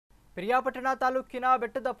ಪಿರಿಯಾಪಟ್ಟಣ ತಾಲೂಕಿನ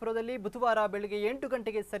ಬೆಟ್ಟದಪುರದಲ್ಲಿ ಬುಧವಾರ ಬೆಳಗ್ಗೆ 8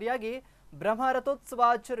 ಗಂಟೆಗೆ ಸರಿಯಾಗಿ ಬ್ರಹ್ಮ ರಥೋತ್ಸವ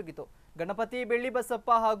ಜರುಗಿತು. ಗಣಪತಿ, ಬೆಳ್ಳಿ ಬಸಪ್ಪ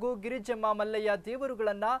ಹಾಗೂ ಗಿರಿಜಮ್ಮ ಮಲ್ಲಯ್ಯ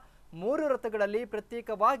ದೇವರುಗಳನ್ನ 3 ರಥಗಳಲ್ಲಿ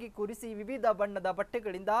ಪ್ರತ್ಯೇಕವಾಗಿ ಕೂರಿಸಿ ವಿವಿಧ ಬಣ್ಣದ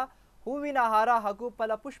ಬಟ್ಟೆಗಳಿಂದ ಹೂವಿನ ಹಾರ ಹಾಗೂ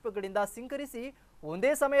ಫಲಪುಷ್ಪಗಳಿಂದ ಸಿಂಗರಿಸಿ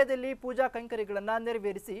ಒಂದೇ ಸಮಯದಲ್ಲಿ ಪೂಜಾ ಕೈಂಕರ್ಯಗಳನ್ನು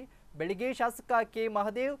ನೆರವೇರಿಸಿ ಬೆಳಗ್ಗೆ ಶಾಸಕ ಕೆ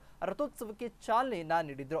ಮಹದೇವ್ ರಥೋತ್ಸವಕ್ಕೆ ಚಾಲನೆ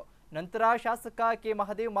ನೀಡಿದರು. ನಂತರ ಶಾಸಕ ಕೆ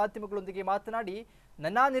ಮಹದೇವ್ ಮಾಧ್ಯಮಗಳೊಂದಿಗೆ ಮಾತನಾಡಿ,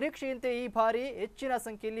 ನನ್ನ ನಿರೀಕ್ಷೆಯಂತೆ ಈ ಬಾರಿ ಹೆಚ್ಚಿನ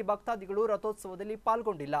ಸಂಖ್ಯೆಯಲ್ಲಿ ಭಕ್ತಾದಿಗಳು ರಥೋತ್ಸವದಲ್ಲಿ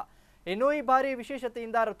ಪಾಲ್ಗೊಂಡಿಲ್ಲ. ಇನ್ನು ಈ ಬಾರಿ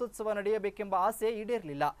ವಿಶೇಷತೆಯಿಂದ ರಥೋತ್ಸವ ನಡೆಯಬೇಕೆಂಬ ಆಸೆ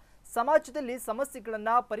ಈಡೇರಲಿಲ್ಲ. ಸಮಾಜದಲ್ಲಿ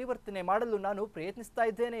ಸಮಸ್ಯೆಗಳನ್ನು ಪರಿವರ್ತನೆ ಮಾಡಲು ನಾನು ಪ್ರಯತ್ನಿಸ್ತಾ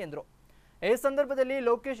ಇದ್ದೇನೆ ಎಂದರು. ಈ ಸಂದರ್ಭದಲ್ಲಿ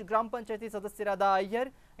ಲೋಕೇಶ್, ಗ್ರಾಮ ಪಂಚಾಯತಿ ಸದಸ್ಯರಾದ ಅಯ್ಯರ್,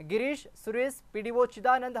 ಗಿರೀಶ್, ಸುರೇಶ್, ಪಿಡಿಒ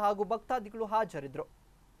ಚಿದಾನಂದ್ ಹಾಗೂ ಭಕ್ತಾದಿಗಳು ಹಾಜರಿದ್ದರು.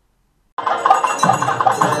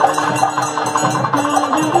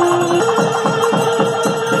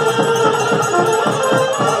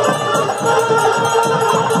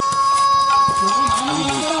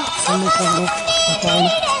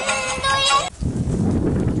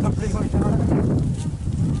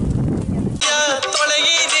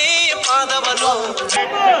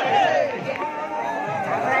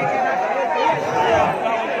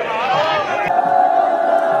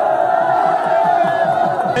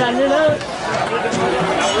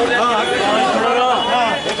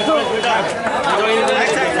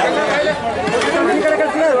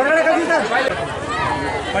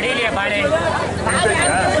 पड़ी बाड़े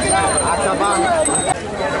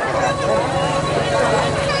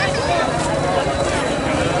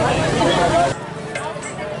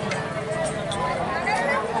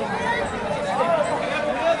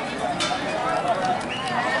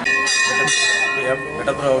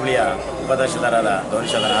ಬೆಟ್ಟಪುರ ಹೋಬಳಿಯ ಉಪಾಧ್ಯಕ್ಷರಾದ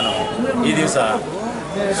ಗೌರೀಶಾದ ನಾನು ಈ ದಿವಸ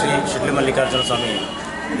ಶ್ರೀ ಶಿಡ್ಲಿ ಮಲ್ಲಿಕಾರ್ಜುನ ಸ್ವಾಮಿ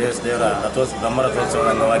ದೇವರ ಬ್ರಹ್ಮ ರಥೋತ್ಸವದ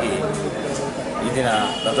ಅಂಗವಾಗಿ ಈ ದಿನ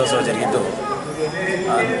ರಥೋತ್ಸವ ಜರುಗಿದ್ದು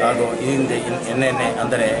ಹಾಗೂ ಈ ಹಿಂದೆ ಎಣ್ಣೆ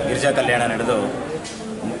ಅಂದರೆ ಗಿರಿಜಾ ಕಲ್ಯಾಣ ನಡೆದು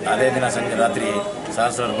ಅದೇ ದಿನ ಸಂಜೆ ರಾತ್ರಿ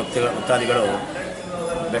ಸಹಸ್ರಾರು ಭಕ್ತಾದಿಗಳು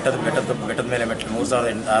ಬೆಟ್ಟದ ಮೇಲೆ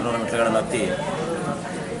 3600 ಮೆಟ್ಟಿಲುಗಳನ್ನು ಹತ್ತಿ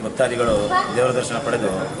ಭಕ್ತಾದಿಗಳು ದೇವರ ದರ್ಶನ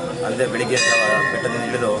ಪಡೆದು ಅಂದೇ ಬೆಳಿಗ್ಗೆ ಬೆಟ್ಟದಿಂದ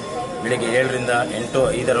ಇಳಿದು ಬೆಳಿಗ್ಗೆ 7ರಿಂದ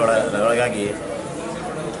 8:05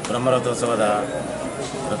 ಬ್ರಹ್ಮರಥೋತ್ಸವದ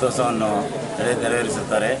ರಥೋತ್ಸವವನ್ನು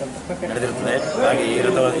ನಡೆದಿರುತ್ತದೆ. ಹಾಗೆ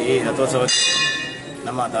ಈ ರಥೋತ್ಸವಕ್ಕೆ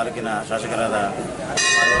ನಮ್ಮ ತಾಲೂಕಿನ ಶಾಸಕರು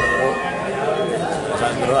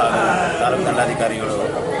ಹಾಗೂ ತಾಲೂಕು ದಂಡಾಧಿಕಾರಿಗಳು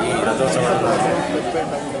ಈ ರಥೋತ್ಸವವನ್ನು